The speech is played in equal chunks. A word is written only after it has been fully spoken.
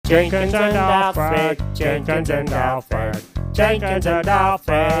Jenkins and Alfred, Jenkins and Alfred, Jenkins and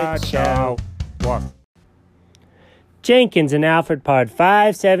Alfred Show. What? Jenkins and Alfred part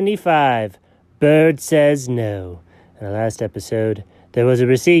 575. Bird says no. In the last episode, there was a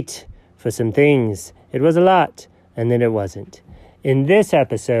receipt for some things. It was a lot, and then it wasn't. In this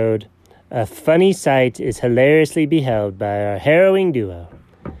episode, a funny sight is hilariously beheld by our harrowing duo.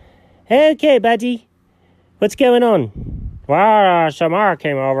 Okay, buddy. What's going on? Well, Samara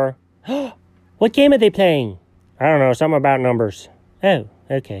came over. What game are they playing? I don't know, something about numbers. Oh,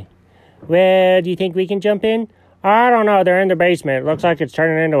 okay. Well, do you think we can jump in? I don't know, they're in the basement. It looks like it's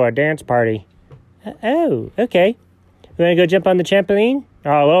turning into a dance party. Oh, okay. You want to go jump on the trampoline?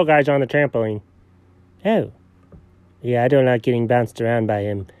 Oh, little guy's on the trampoline. Oh. Yeah, I don't like getting bounced around by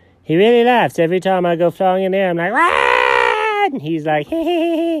him. He really laughs every time I go flying in there. I'm like, ah! And he's like, hey,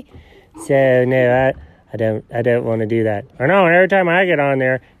 hey, hey. So, no, I don't want to do that. I know, and every time I get on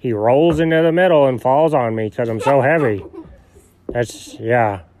there, he rolls into the middle and falls on me because I'm so heavy.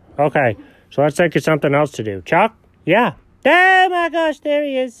 Yeah. Okay, so let's think of something else to do. Chuck? Yeah. Oh, my gosh, there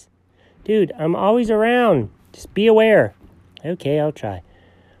he is. Dude, I'm always around. Just be aware. Okay, I'll try.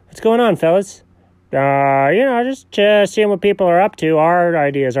 What's going on, fellas? Just seeing what people are up to. Our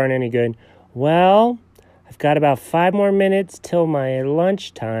ideas aren't any good. Well, I've got about 5 more minutes till my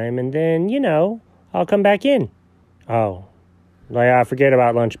lunchtime, and then, I'll come back in. Oh, I forget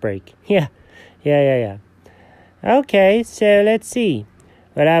about lunch break. Yeah. Okay, so let's see.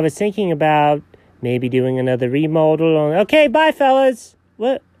 What I was thinking about maybe doing another remodel on... Okay, bye, fellas.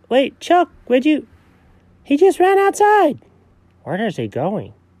 What? Wait, Chuck, He just ran outside. Where is he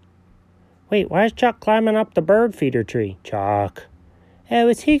going? Wait, why is Chuck climbing up the bird feeder tree? Chuck. Oh,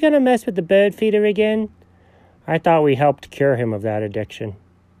 is he going to mess with the bird feeder again? I thought we helped cure him of that addiction.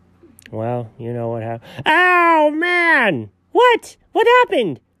 Well, you know what happened. Oh, man! What? What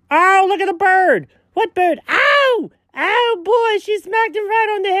happened? Oh, look at the bird! What bird? Ow! Ow, boy, she smacked him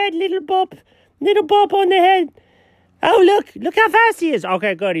right on the head, little bump. Little bump on the head. Oh, look how fast he is.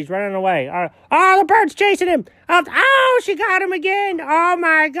 Okay, good, he's running away. Oh, the bird's chasing him. Oh, she got him again. Oh,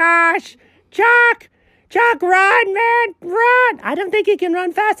 my gosh. Chuck, run, man, run. I don't think he can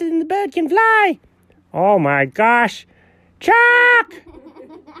run faster than the bird can fly. Oh, my gosh. Chuck!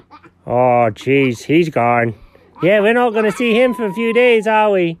 Oh, jeez, he's gone. Yeah, we're not going to see him for a few days,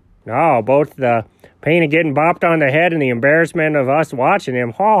 are we? No, both the pain of getting bopped on the head and the embarrassment of us watching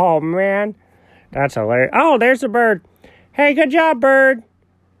him. Oh, man. That's hilarious. Oh, there's the bird. Hey, good job, bird.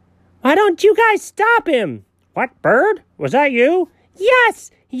 Why don't you guys stop him? What, bird? Was that you? Yes,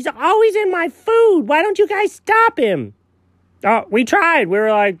 he's always in my food. Why don't you guys stop him? Oh, we tried. We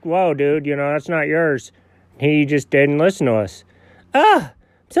were like, whoa, dude, that's not yours. He just didn't listen to us. Ugh, I'm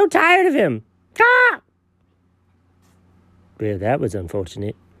so tired of him. Ah! Well, that was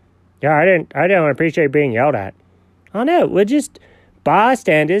unfortunate. Yeah, I didn't appreciate being yelled at. Oh, no, we're just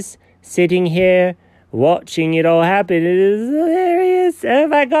bystanders sitting here watching it all happen. It is hilarious. Oh,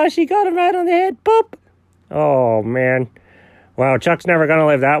 my gosh, he got him right on the head. Boop. Oh, man. Well, Chuck's never going to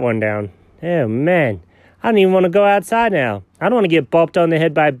live that one down. Oh, man. I don't even want to go outside now. I don't want to get bopped on the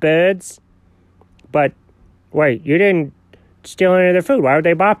head by birds. But, wait, you didn't steal any of their food. Why would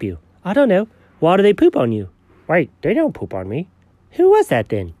they bop you? I don't know. Why do they poop on you? Wait, they don't poop on me. Who was that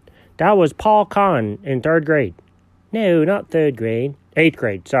then? That was Paul Kahn in 3rd grade. No, not 3rd grade. 8th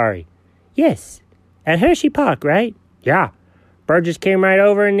grade, sorry. Yes. At Hershey Park, right? Yeah. Bird just came right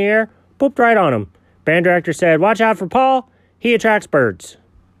over in the air, pooped right on him. Band director said, watch out for Paul. He attracts birds.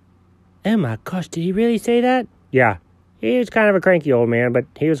 Oh my gosh, did he really say that? Yeah. He was kind of a cranky old man, but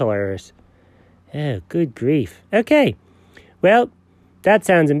he was hilarious. Oh, good grief. Okay. Well, that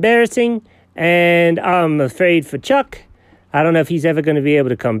sounds embarrassing, and I'm afraid for Chuck. I don't know if he's ever going to be able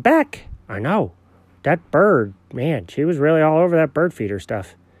to come back. I know. That bird, man, she was really all over that bird feeder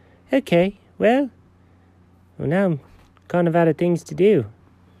stuff. Okay, well, now I'm kind of out of things to do.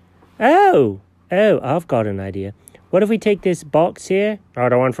 Oh, I've got an idea. What if we take this box here? Oh,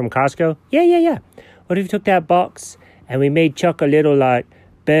 the one from Costco? Yeah. What if we took that box and we made Chuck a little,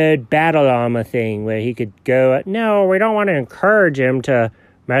 bird battle armor thing where he could go... No, we don't want to encourage him to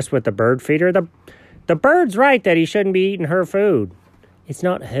mess with the bird feeder. The bird's right that he shouldn't be eating her food. It's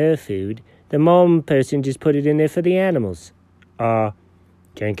not her food. The mom person just put it in there for the animals.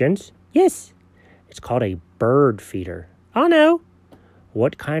 Jenkins? Yes. It's called a bird feeder. Oh, no.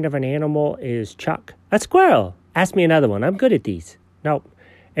 What kind of an animal is Chuck? A squirrel. Ask me another one. I'm good at these. Nope.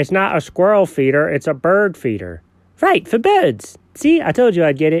 It's not a squirrel feeder. It's a bird feeder. Right, for birds. See, I told you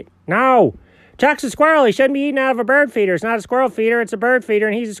I'd get it. No. Chuck's a squirrel. He shouldn't be eating out of a bird feeder. It's not a squirrel feeder. It's a bird feeder,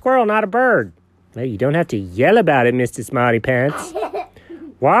 and he's a squirrel, not a bird. Well, you don't have to yell about it, Mr. Smarty Pants.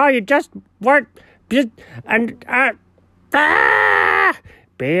 Well, you just weren't... And,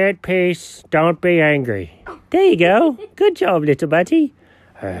 be at peace. Don't be angry. There you go. Good job, little buddy.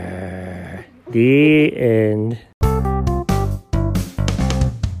 The end.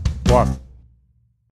 What?